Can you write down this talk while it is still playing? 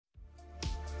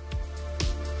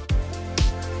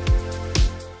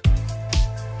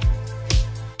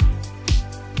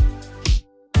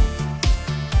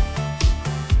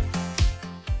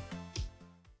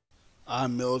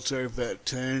I'm Military Vet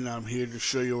 10. I'm here to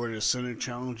show you where the Ascendant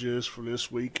challenge is for this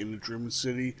week in the Dreaming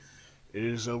City. It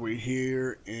is over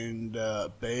here in the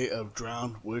Bay of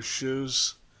Drowned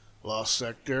Wishes, Lost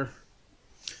Sector.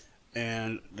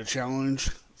 And the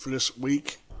challenge for this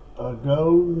week: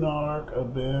 Agonarch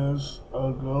Abyss,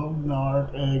 Agonarch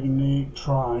Agony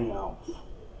Triumph.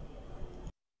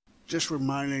 Just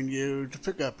reminding you to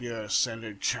pick up your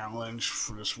Ascendant challenge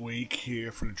for this week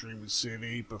here for the Dreaming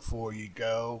City before you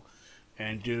go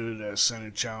and do the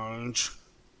Ascendant challenge.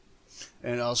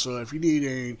 And also, if you need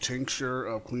a tincture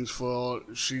of Queen's Foil,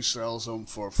 she sells them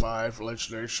for 5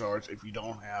 legendary shards if you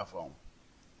don't have them.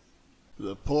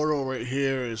 The portal right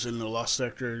here is in the Lost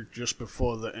Sector just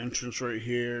before the entrance right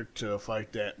here to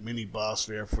fight that mini boss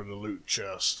there for the loot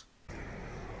chest.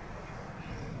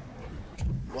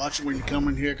 Watch it when you come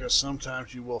in here, because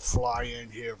sometimes you will fly in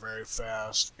here very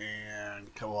fast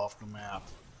and come off the map.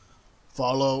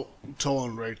 Follow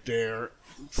Tolan right there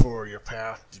for your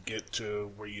path to get to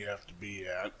where you have to be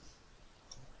at.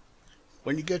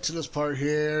 When you get to this part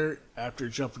here, after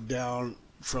jumping down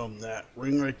from that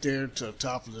ring right there to the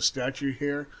top of the statue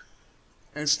here,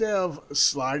 instead of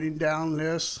sliding down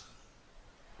this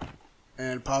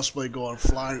and possibly going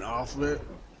flying off of it,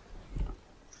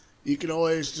 you can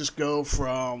always just go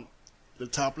from the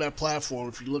top of that platform.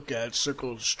 If you look at it,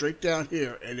 circle straight down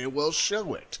here and it will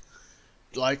show it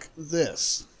like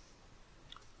this.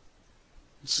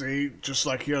 See, just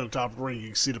like here on the top of the ring, you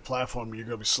can see the platform you're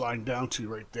going to be sliding down to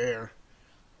right there.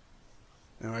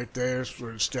 And right there is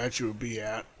where the statue would be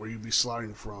at, where you'd be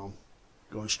sliding from,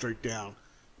 going straight down.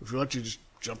 If you let you just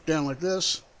jump down like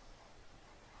this,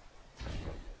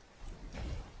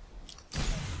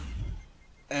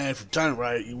 and if you time it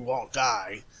right, you won't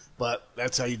die. But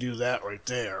that's how you do that right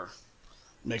there.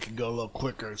 Make it go a little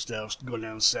quicker instead of going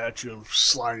down the statue and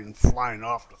sliding, flying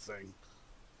off the thing.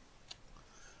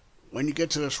 When you get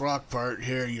to this rock part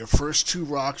here, your first 2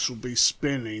 rocks will be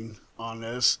spinning on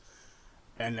this,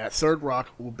 and that third rock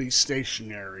will be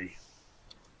stationary.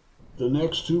 The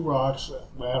next 2 rocks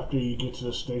after you get to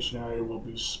the stationary will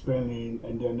be spinning,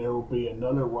 and then there will be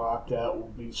another rock that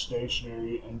will be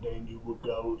stationary, and then you will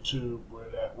go to where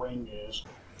that ring is.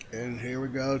 And here we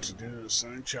go to do the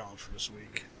Ascendant challenge for this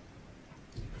week.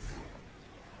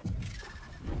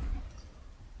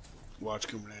 Watch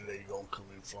coming in there, you don't come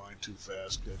in flying too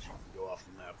fast because you can go off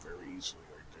the map very easily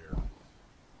right there.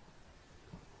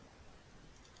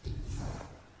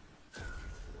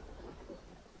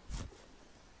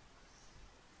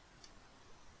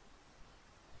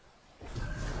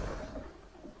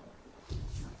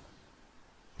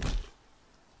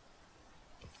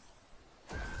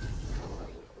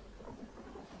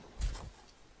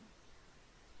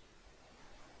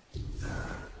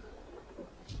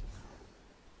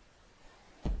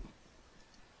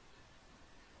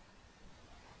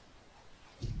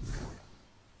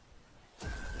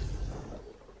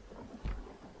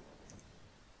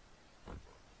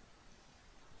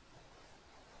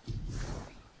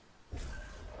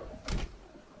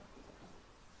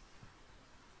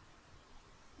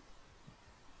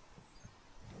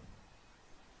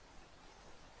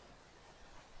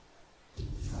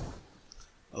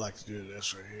 I like to do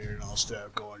this right here, and instead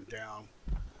of going down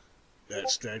that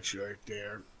statue right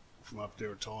there, from up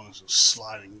there, telling us it's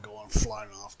sliding, going flying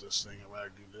off this thing. I'd rather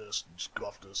do this, just go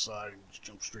off to the side and just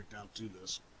jump straight down to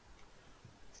this.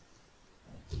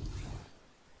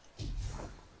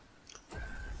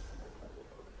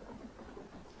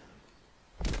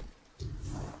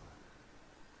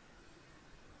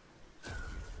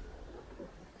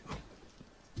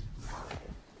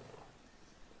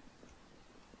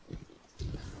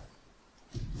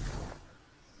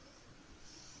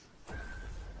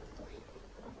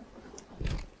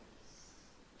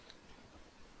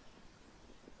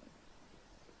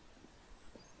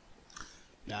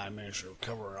 Now I managed to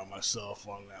recover on myself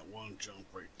on that one jump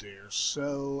right there,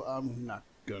 so I'm not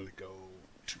going to go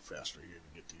too fast right here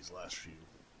to get these last few.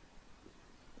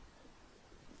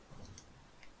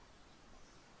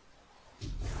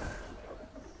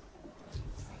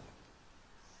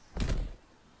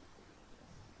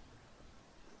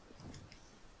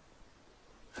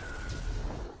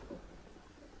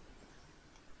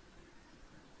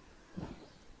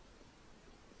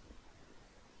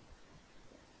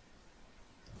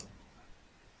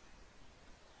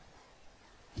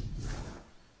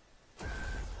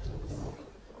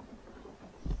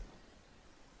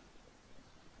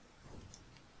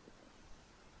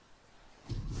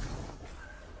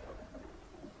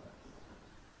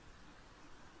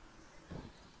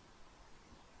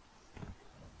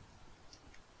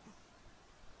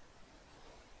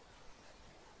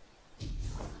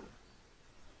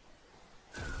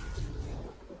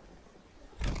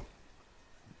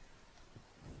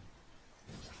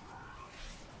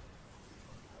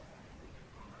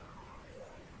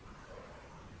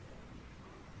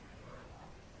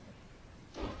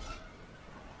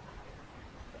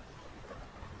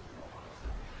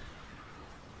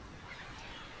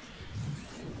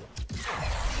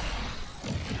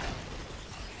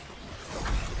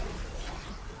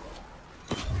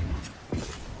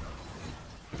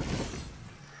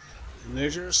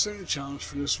 there's your Ascendant challenge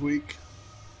for this week.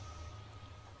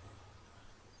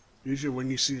 Usually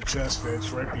when you see the chest fence,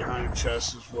 right behind the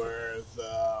chest is where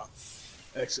the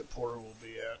exit portal will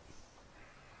be at.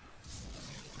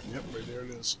 Yep, right there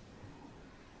it is.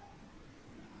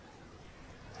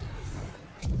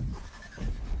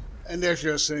 And there's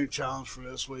your Ascendant challenge for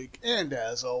this week. And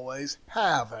as always,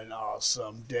 have an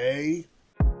awesome day.